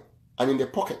mind and in their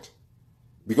pocket.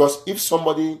 Because if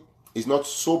somebody is not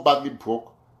so badly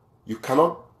broke, you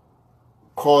cannot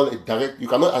you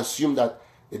cannot assume that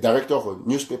a director of a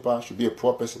newspaper should be a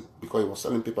poor person because he was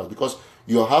selling papers. Because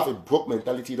you have a broke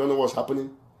mentality, you don't know what's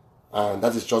happening, and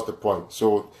that is just the point.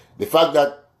 So the fact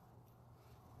that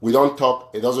we don't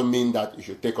talk, it doesn't mean that you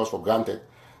should take us for granted.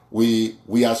 We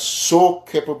are so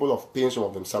capable of paying some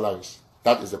of them salaries.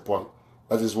 That is the point.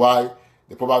 That is why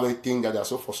they probably think that they are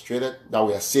so frustrated that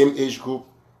we are same age group,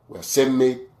 we are same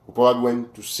mate, we probably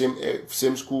went to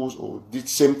same schools or did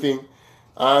same thing.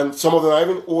 And some of them are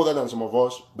even older than some of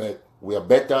us, but we are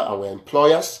better and we're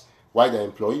employers while they're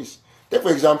employees. Take,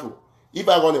 for example, if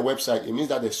I run a website, it means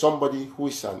that there's somebody who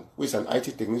is an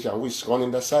IT technician who is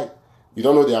running that site. You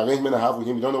don't know the arrangement I have with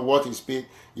him. You don't know what he's paid.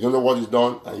 You don't know what he's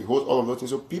done. And he holds all of those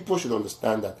things. So people should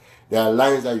understand that there are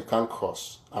lines that you can't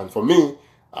cross. And for me,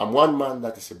 I'm one man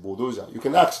that is a bulldozer. You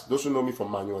can ask those who know me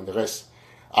from Manu and the rest.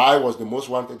 I was the most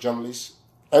wanted journalist.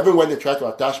 Even when they try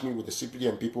to attach me with the CPD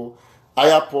and people,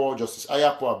 Justice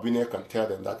Ayapo Abine can tell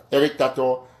them that Eric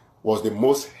Tato was the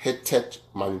most hated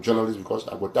Manu journalist because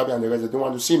Agotabi and the rest, they didn't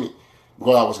want to see me.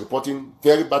 Because I was reporting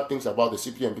very bad things about the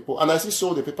CPM people. And I still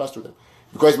sold the papers to them.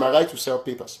 Because it's my right to sell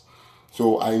papers.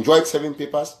 So I enjoyed selling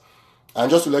papers. And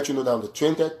just to let you know that on the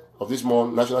 20th of this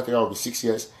month, National Career will be 6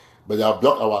 years. But they have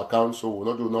blocked our account, so we'll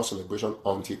not do no celebration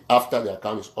until after the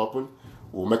account is open.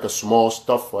 We'll make a small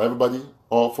stuff for everybody,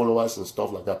 all followers and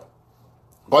stuff like that.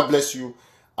 God bless you.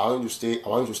 I want you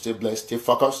to stay blessed, stay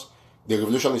focused. The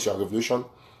revolution is your revolution.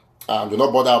 Do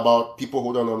not bother about people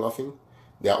who don't know nothing.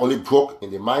 They are only broke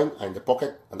in the mind and in the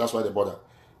pocket, and that's why they bother.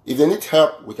 If they need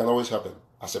help, we can always help them.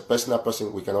 As a personal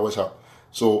person, we can always help.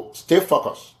 So stay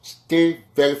focused. Stay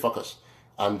very focused.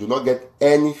 And do not get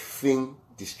anything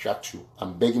distract you.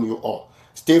 I'm begging you all.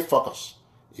 Stay focused.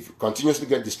 If you continuously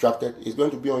get distracted, it's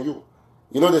going to be on you.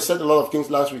 You know, they said a lot of things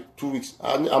last week, 2 weeks.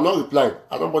 I'm not replying.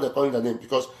 I don't bother calling their name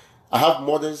because I have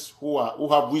mothers who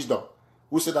have wisdom,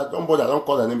 who say that don't bother, don't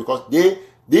call their name because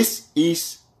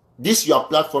this your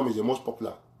platform is the most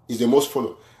popular, is the most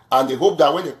followed. And they hope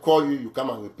that when they call you, you come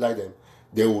and reply them.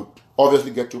 They would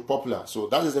obviously get you popular. So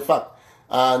that is the fact.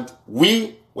 And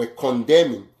we were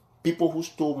condemning people who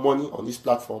stole money on this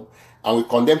platform, and we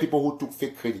condemn people who took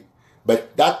fake credit.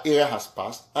 But that era has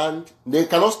passed, and they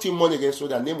cannot steal money again, so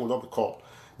their name will not be called.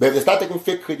 But if they start taking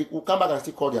fake credit, we'll come back and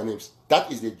still call their names.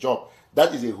 That is the job.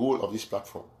 That is the role of this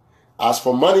platform. As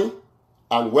for money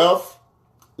and wealth,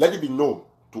 let it be known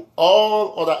to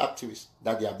all other activists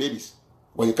that they are babies.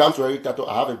 When it comes to Eric Tato,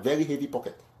 I have a very heavy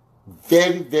pocket.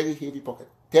 Very, very heavy pocket.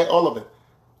 Tell all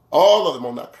of them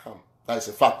on that camp. That is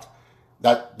a fact.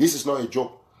 That this is not a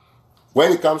joke.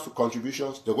 When it comes to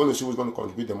contributions, they're going to see who's going to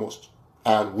contribute the most.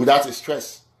 And without a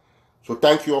stress. So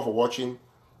thank you all for watching.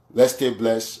 Let's stay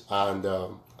blessed. And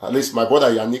at least my brother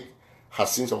Yannick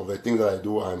has seen some of the things that I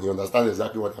do, and he understands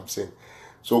exactly what I'm saying.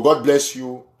 So God bless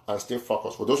you and stay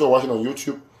focused. For those who are watching on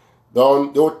YouTube, they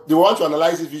want to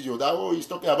analyze this video. That, oh, he's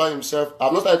talking about himself.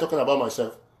 I've not started talking about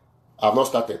myself. I've not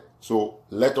started. So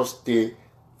let us stay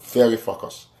very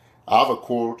focused. I have a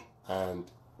code, and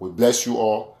we bless you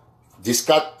all.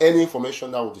 Discard any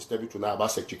information that will disturb you tonight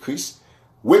about Secretary Chris.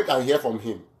 Wait and hear from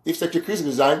him. If Secretary Chris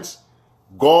resigns,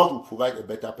 God will provide a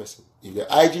better person. If the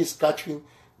IG is catching,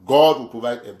 God will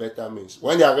provide a better means.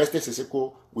 When they arrested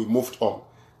Seseko, we moved on.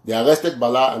 They arrested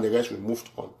Bala and the rest, we moved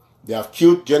on. They have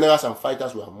killed generals and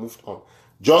fighters, we have moved on.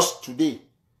 Just today,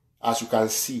 as you can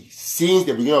see, since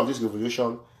the beginning of this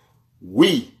revolution,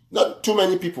 we, not too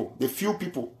many people, the few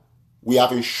people, we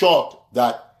have ensured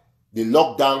that the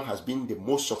lockdown has been the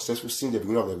most successful since the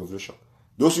beginning of the revolution.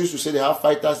 Those who used to say they have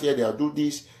fighters here, they do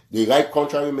this, they write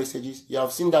contrary messages. You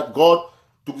have seen that God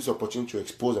took this opportunity to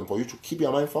expose them for you to keep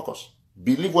your mind focused.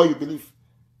 Believe what you believe.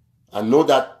 And know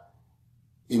that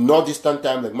in no distant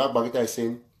time, like Mark Barita is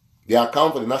saying, the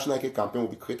account for the National Cake campaign will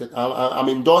be created. I'm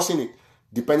endorsing it,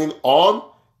 depending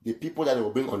on the people that they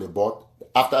will bring on the board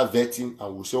after vetting,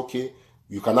 and will say, okay,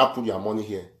 you cannot put your money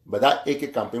here. But that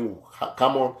AK campaign will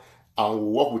come on and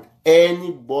will work with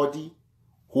anybody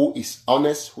who is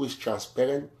honest, who is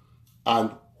transparent,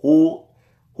 and who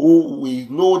we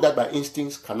know that by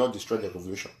instincts cannot destroy the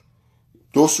revolution.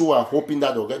 Those who are hoping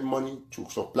that they'll get money to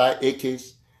supply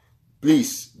AKs,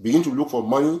 please begin to look for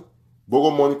money, borrow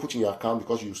money, put in your account,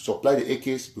 because you supply the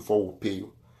AKs before we'll pay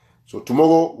you. So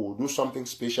tomorrow we'll do something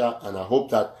special, and I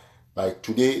hope that by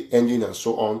today ending and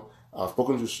so on, I've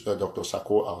spoken to Dr.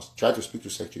 Sako. I'll try to speak to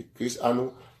Secretary Chris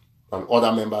Anu and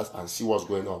other members and see what's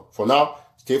going on. For now,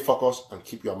 stay focused and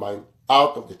keep your mind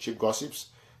out of the cheap gossips.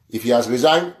 If he has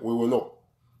resigned, we will know.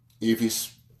 If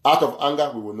he's out of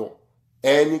anger, we will know.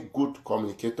 Any good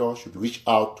communicator should reach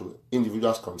out to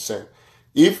individuals concerned.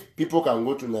 If people can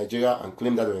go to Nigeria and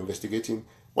claim that they're investigating,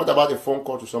 what about a phone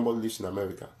call to somebody who lives in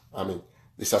America? I mean,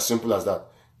 it's as simple as that.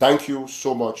 Thank you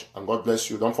so much, and God bless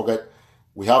you. Don't forget,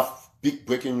 we have big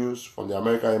breaking news from the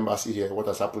American embassy here. What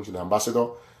has happened to the ambassador?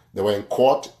 They were in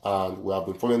court, and we have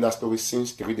been following that story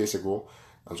since 3 days ago.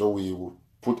 And so we will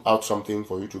put out something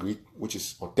for you to read, which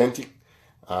is authentic,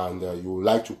 and you would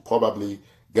like to probably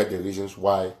get the reasons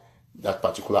why that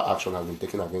particular action has been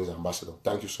taken against the ambassador.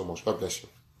 Thank you so much. God bless you.